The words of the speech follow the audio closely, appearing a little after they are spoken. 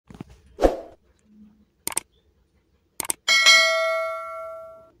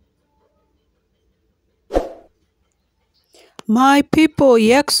My people,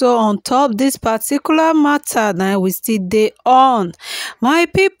 so on top this particular matter now we still dey on. My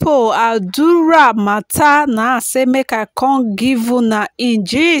people, Adura matter now say make I come give una in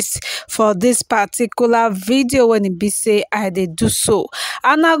gist for this particular video when it be say I dey do so.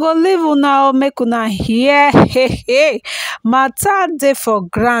 And I go leave una make una hear matter dey for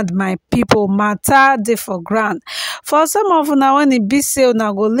ground, my people, matter dey for ground. For some of una when it be say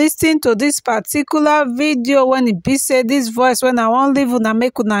una go listen to this particular video when it be say this voice when I wan leave una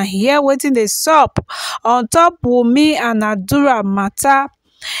make una hear wetin dey sup on top Wunmi and Adura matter.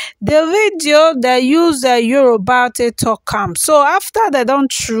 The video they use Yoruba to talk am. So after they don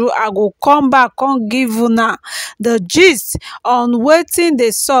through, I go come back come give una the gist on wetin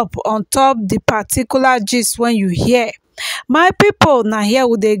dey sup on top the particular gist when you hear. My people, na here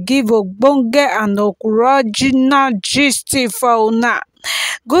we dey give ogbonge and original gist for una.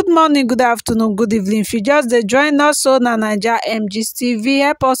 Good morning, good afternoon, good evening. If you just dey join us, so na Naija Gist TV,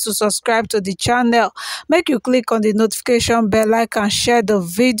 help us to subscribe to the channel. Make you click on the notification bell, like and share the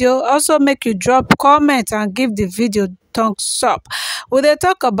video. Also make you drop comment and give the video thumbs up. We dey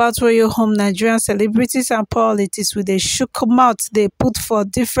talk about royal home Nigerian celebrities and politics with a shook mouth they put for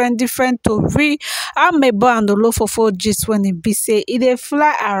different tori. Amebo and olofofo gist when it be say e dey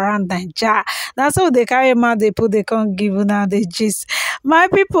fly around Naija. Na so they carry mouth they put they can't give una the gist. My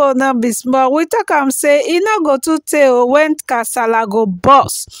people no be small. We talk am say e no go too tey when kasala go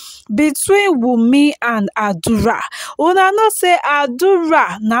burst between Wunmi and Adura. Una know say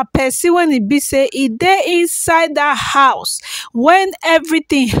Adura na person when e be say e dey inside that house when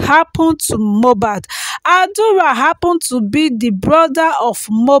everything happened to MOHBAD. Adura happened to be the brother of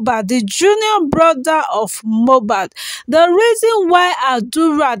MOHBAD, the junior brother of MOHBAD. The reason why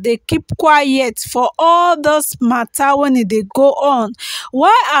Adura they keep quiet for all those matter when e dey go on,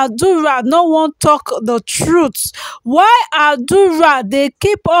 why Adura no wan talk the truth, why Adura they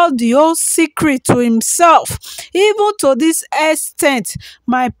keep all the whole secret to himself, even to this extent,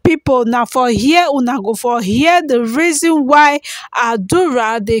 my people, now for here una go for hear the reason why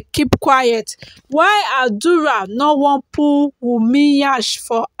Adura they keep quiet, why Adura no wan pull Wunmi yash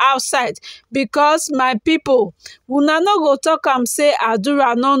for outside. Because my people, una no go talk am say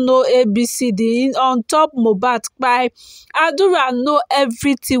Adura no know ABCD on top MOHBAD kpai. Adura know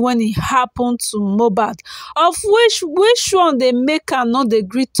everything when it happened to MOHBAD, of which one they make am no dey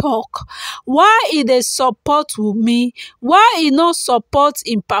gree talk. Why e dey support Wunmi, why e no support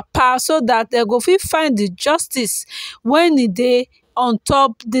im papa so that they go fit find the justice when e dey on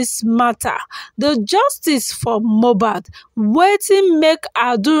top this matter. The justice for MOHBAD, wetin make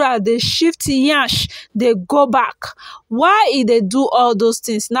Adura dey shift yansh dey go back, why e dey do all those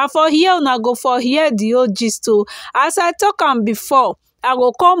things. Now for here una go for hear the whole gist o. As I talk am before, I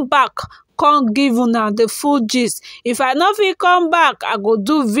go come back come give una the full gist. If I no fit come back, I go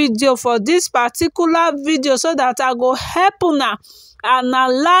do video for this particular video so that I go help una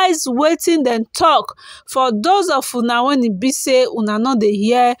analyze wetin dem talk for those of una when e be say una no dey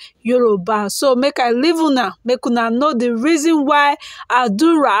hear Yoruba. So make I leave una make una know the reason why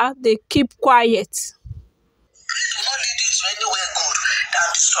Adura dey keep quiet. It will not lead you to anywhere good than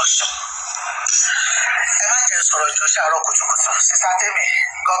destruction. Sister Temi,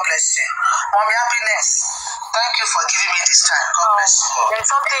 God bless you. Mommy, happiness. Thank you for giving me this time. God bless you. There's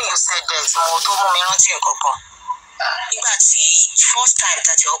something you said there. Nígbà tí first time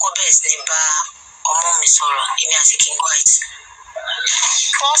that your ọkọ bẹ̀rẹ̀ sí ní bá ọmọ mi sọ̀rọ̀, èmi àti King White.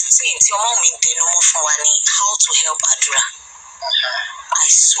 First thing tí ọmọ mi dẹnu mọ́ fún wa ni how to help Adura. I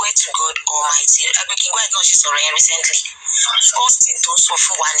swear to God Almighty, Agbe King White náà ṣe sọ̀rọ̀ yẹn recently. First thing tó sọ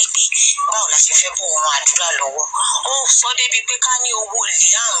fún wa ni pé báwo la ṣe fẹ́ bó wọn Adura lọ́wọ́. Ó sọ débi pé ká ní owó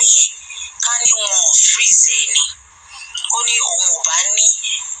Liam yẹn, ká ní wọn freeze ẹ̀ ni. Ó ní òun ò bá ní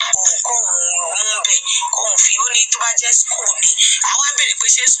òun kóun mú bẹ̀ kóun fi, ó ní tó bá jẹ́ school ni àwa béèrè pé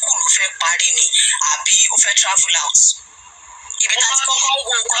ṣé school ló fẹ́ parí ni àbí ó fẹ́ travel out. Ibi tá ti kọ́kọ́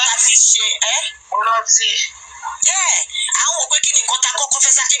wo nǹkan tá fi ṣe Rántí. Àwọn wò pé kí ni nǹkan tá kọ́kọ́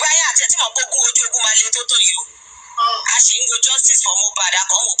fẹ́ sá ibà yá àti ẹ̀ tí mo gbógun ojú ogun máa le tó yìí o. A ṣì ń go justice for MOHBAD, a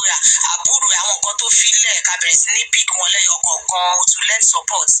kàn wò pé àbúrò àwọn nǹkan tó filẹ̀ ká bẹ̀rẹ̀ sí ní pick wọn lẹ́yọ kọ̀ọ̀kan to lend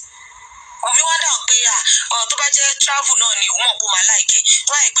support. Òbí wá dáhùn pé tó bá jẹ́ travel náà ni òun mọ̀ pé ó máa láìkẹ́,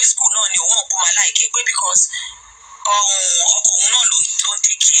 tó bá yẹ pé school náà ni òun mọ̀ pé ó máa láìkẹ́, pé because ọkọ òun náà ló ń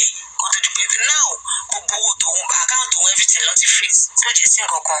take care kó tó di pé now gbogbo owó tòun account òun everything ló ti freeze tí ó jẹ́ sí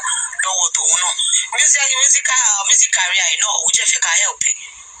nǹkan kan lọ́wọ́ tòun náà. Music career ẹ̀ náà òun jẹ́ fẹ́ ká help ẹ̀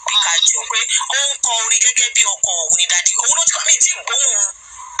pé ká jọ pé ó ń kọ orin gẹ́gẹ́ bí ọkọ òun ní dádì òun ló ti kọ́ mi tí gbóhùn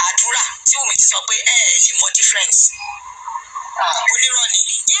Adura tí Wunmi ti sọ pé lè mọ difference. Onírọ́ ni,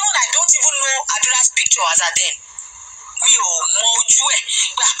 even I don't even know Adura's picture as at then. mi ò mọ ojú ẹ̀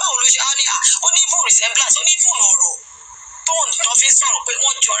pé báwo ló ṣe ó ní fún resemblance ó ní fún ọ̀rọ̀ tóun tó fi sọ̀rọ̀ pé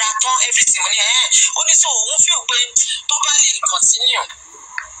wọ́n jọra tán everything ní ó ní sọ òun fi hàn pé tó bá lè continue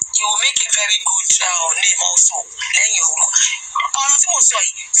you will make a very good name also lẹ́yìn ogun ọ̀rọ̀ tí mo sọ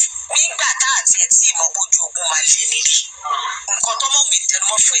yìí nígbà tá àti ẹ̀ tí ìmọ̀ ojú ogun máa lé níbi nǹkan tó mọ̀ mi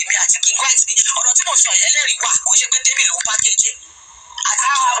tẹnumọ́ fún èmi àti King White ni ọ̀rọ̀ tí mo sọ yìí ẹlẹ́rìí wà kò ṣe pé David ló ń package ẹ̀ àti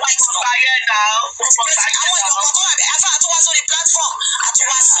King White náà àwọn èèyàn kọ̀ọ̀kan wà bẹ́ẹ̀ afá àtúwá sórí platform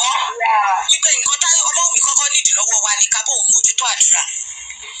àtúwá sọ wípé nǹkan táyọ̀ ọmọ mi kọ́kọ́ nídìí lọ́wọ́ wa ni kábọ̀ òun mójútó àdúrà.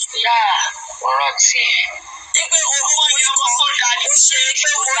 ọ̀rọ̀ tí nígbà owó yẹn kọ́kọ́ dání ó ṣe pé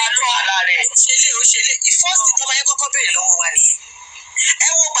ó lọ àlá rẹ̀ ó ṣe lé ìfọ́sì tọ́mọ yẹn kọ́kọ́ béèrè lọ́wọ́ wa nìyẹn. ẹ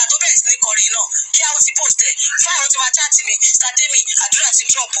wo ìgbà tó bẹ̀rẹ̀ sí ní kọrin náà kí a ó ti post ẹ̀ fáwọn tí máa chat mi Sátẹ́mì àdúrà ti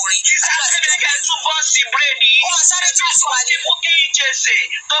drop orin àdúrà ti drop orin. túbọ̀ sí bírèèdì ó máa sáré tí àti wà ní. fún kí jèsè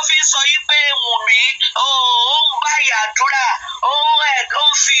tó fi sọ yí pé Wùnmí ó ń báyà àdúrà ó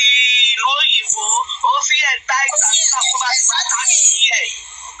ń fi ìlú òyìnbó ó fi ẹ̀ta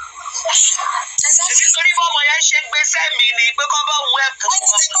èmi torí bọ́mọ yẹn ṣe gbèsè mi ni pé kọ́ bá òun ẹ̀pù. ẹni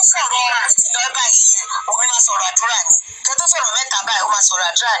tí tó sọ̀rọ̀ méjì lọ báyìí òun máa sọ̀rọ̀ àdúrà ni kí tó sọ̀rọ̀ mẹ́ta báyìí ó máa sọ̀rọ̀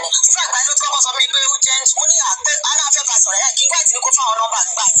àdúrà ni ìfẹ́ ìgbà ló kọ́kọ́ sọ mí pé ó jẹ́ mo ní àpé aláfẹ́ bá sọ̀rọ̀ yẹn King White ní kó fáwọn nọ́mbà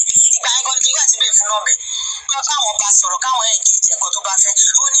gbà yẹn ìgbà yẹn gan ni King White bèè fún nọ́mbẹ̀ pé káwọn bá sọ̀rọ̀ káwọn ẹ̀ ń kejì ẹ̀kọ́ tó bá fẹ́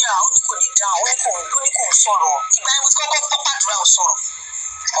ó ní kò ní dáhùn ó ní kò sọ̀rọ̀ ìgbà yẹn mo ti kọ́kọ́ pàdúrà ò sọ̀rọ̀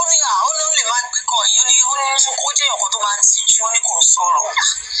ó ní ó lè má gbé kọ yìí ó ní ó jẹ́ ọ̀kan tó máa ń tìjú ó ní kò sọ̀rọ̀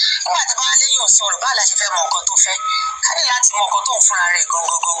nígbà tí bá léyìn ò sọ̀rọ̀ báà la ṣe fẹ́ mọ nǹkan tó fẹ́ ká ní láti mọ nǹkan tó ń fúnra rẹ̀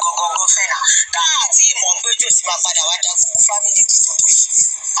gangan fẹ́ nà táà àti ìmọ̀ pé jòsí máa padà wá dá gbogbo fámìlì tó tó yìí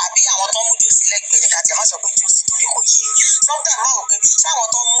àbí àwọn tó ń mú jòsí lẹ́gbẹ̀ẹ́ ni láti má sọ pé jòsí torí kò yé sometimes máa rò pé sáwọn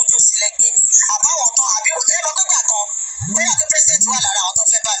tó ń mú jòsí lẹ́gbẹ̀ẹ́ ni àbáwọn tó àbí ẹ mọ pé gbà kan bóyá pé president wà lára àwọn tó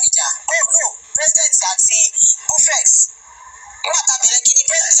fẹ́ bá mi jà no president àti bufex nígbà tá a bẹ̀rẹ̀ kí ni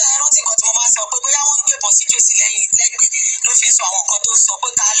president ẹ rántí nǹkan tí mo máa sọ pé bóyá wọ́n ń gbébọn sí jòsí lẹ́gbẹ̀ẹ́ ló fi ń sọ àwọn nǹkan tó sọ pé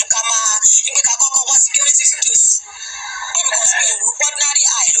ká máa nígbà ká kọ́kọ́ wá security fún jòsí pé because mi ò rú ordinary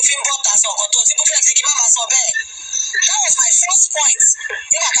eye ló fi ń bọ́ ta sọ nǹkan tó tí bufex kí má máa sọ bẹ́ẹ̀ that was my first point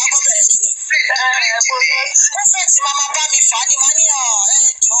nígbà tá a kọ́ bẹ̀rẹ̀ kí ni bufex máa bá mi fà á ní máa ní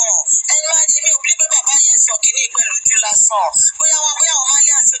ẹjọ́ ẹni máa di mi ò bí pé bàbá yẹn sọ kí ní ìpẹ́ lójú lásán bóyá wọn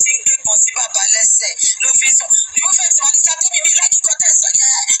malian tó ti ń gbé bọ̀ sí bàbá lẹ́sẹ̀ ló fi sọ bufex máa ní Sátẹ́mì mi láti kọ́ tẹ̀sán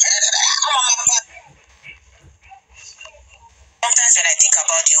ọmọ máa bá. Sometimes when I think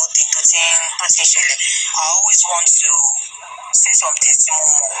about the whole thing tó ti ń ṣẹlẹ̀ I always want to say something tí mo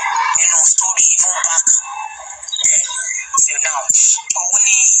mọ̀ nínú story even back then till now òun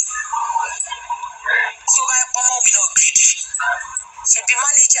ni tó bá pọ́nmọ́ mi náà gidi ṣebí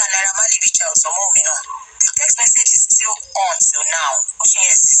manager Naira Marley reach out sọmọ mi náà the text message is still on till now ó ṣe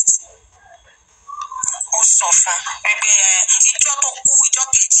exist ó sọ fún pé ìjọ tó kú ìjọ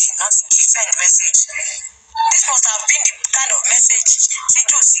kejì wọ́n ti send message. This must have been the kind of message tí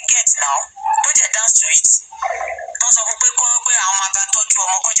Josi get now tó jẹ́ dance to it. tó sọ fún pé àwọn máa bá tọ́jú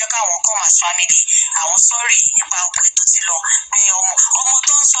ọmọ kó jẹ́ káwọn come as family àwọn sorry nípa ọkọ ẹ̀ tó ti lọ pé ọmọ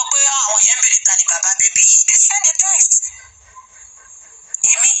tó ń sọ pé àwọn yẹn ń bèrè ta ni bàbá bébí yìí they send a text.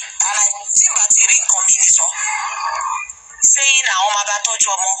 èmi ara tí ìgbà tí rí nǹkan mi ní sọ saying àwọn máa bá tọ́jú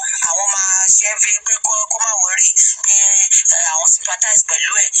ọmọ àwọn máa ṣe é pé kó má wọrí pé àwọn sympathize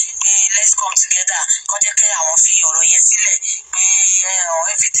pẹ̀lú ẹ̀ pé let's come together kó jẹ́ kí àwọn fi ọ̀rọ̀ yẹn sílẹ̀ pé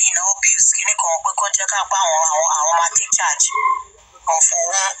everything all bills kìíní kan pé kó jẹ́ ká pa àwọn máa take charge of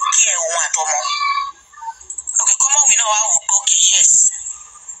òun kí ẹ̀ òun àtọmọ. okay kọ́mọ̀ mi náà wá wò pé okay yes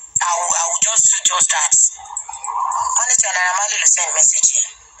I will just do just that. manager Naira Marley ló send message yẹn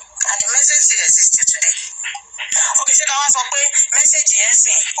and the message still exists till today. okay ṣé ká wá sọ pé mẹ́sẹ̀gì yẹn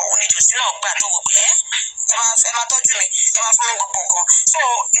sìn òun ni Josi náà gbà tó wò pé ẹ máa tọ́jú mi ẹ máa fún mi gbogbo nǹkan so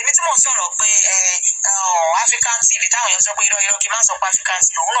èmi tí mò ń sọ̀rọ̀ pé African TV táwọn èèyàn sọ pé irọ́ kí n má sọ pé African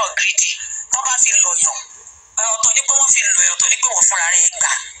TV òun náà greedy wọ́n bá fi lọ̀yàn ọ̀tọ̀ ní pé wọ́n fi lọ̀yàn ọ̀tọ̀ ní pé wọ́n fúnra rẹ̀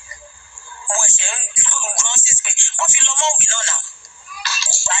gbà mo ẹ̀ṣẹ̀ ń rán sí pé wọ́n fi lọ mọ́ òbí náà nà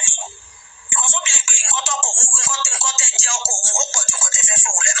kò gbá ni because ó bìí pé nǹkan tẹ́ jẹ́ ọkọ̀ òun ó pọ̀ ju nǹkan tẹ́ fẹ́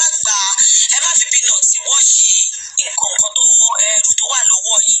fóun ẹ má fi peanut wọ́ọ̀ṣì nǹkan tó ẹrù tó wà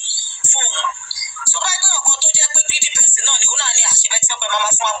lọ́wọ́ yín fóun tó bá gbé ọkọ̀ tó jẹ́ pé greedy person náà ni òun náà ní àṣìbẹ́ tí ọpẹ́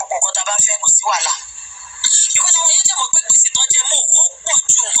máa fún wa gbogbo nǹkan tá a bá fẹ́ kò sí wàhálà because àwọn yẹn jẹ́ mọ̀ pé gbèsè tó jẹ mọ́ ó pọ̀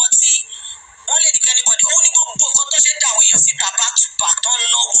ju nǹkan tí wọ́n lè dìkẹ́ níbọ̀dì ó ní gbogbo nǹkan tó ṣe ń dà àwọn èèyàn síta back to back tó ń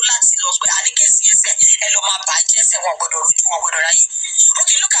náwó láti lọ pé àdékèsí ẹsẹ̀ ẹ lọ máa bàjẹ́ ẹsẹ̀ wọn gbọ́dọ̀ rojú wọn gbọ́dọ̀ ráyè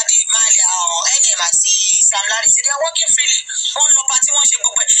okay look at the Marley NM àti Sam Larry see they are working freely wọ́n lọ pa tí wọ́n ṣe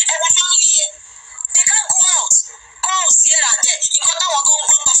gbogbo ẹ̀ wọ́n family yẹn they can't go out here and there nǹkan táwọn gan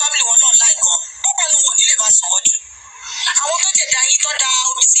gbọ́ pa family wọn náà láì gan púpọ̀ ni wọn ò ní lè máa sùn wọ́jú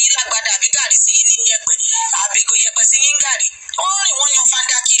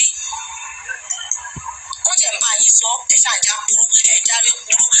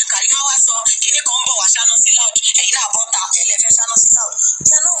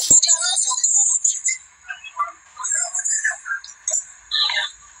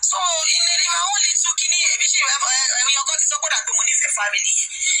sọ pé dàgbé mo nífẹ̀ẹ́ family yẹn.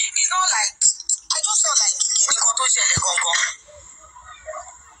 It's not like I just felt like kí ni nǹkan tó ṣẹlẹ̀ gangan.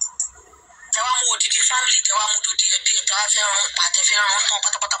 Tẹ́wá mú odidi family, tẹ́wá mú odidi ẹbí ẹ̀, tẹ́wá fẹ́ rún pa, tẹ́ fẹ́ rún tán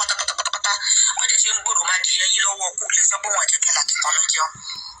pátápátá. Wọ́n jẹ́ ṣe ń gbòòrò máa di ẹyí lọ́wọ́ kú lè sọ pé wọ́n jẹ́ kẹ́lá kíkan lọ́jọ́.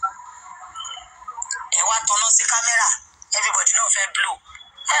 Ẹ wá tanná sí kámẹ́rà, everybody náà fẹ́ blow.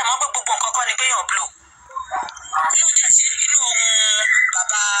 Ẹ mọ̀ pé gbogbo nǹkan kọ́ ni pé yàn blow. Inú jẹ́ ṣe inú ohun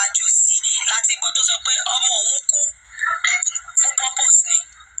bàbá Jòsí láti gbọ́ tó sọ pé ọmọ òun kú fún purpose ni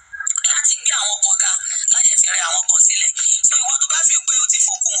láti gbé àwọn kan ga láti ti rẹ àwọn kan sílẹ̀.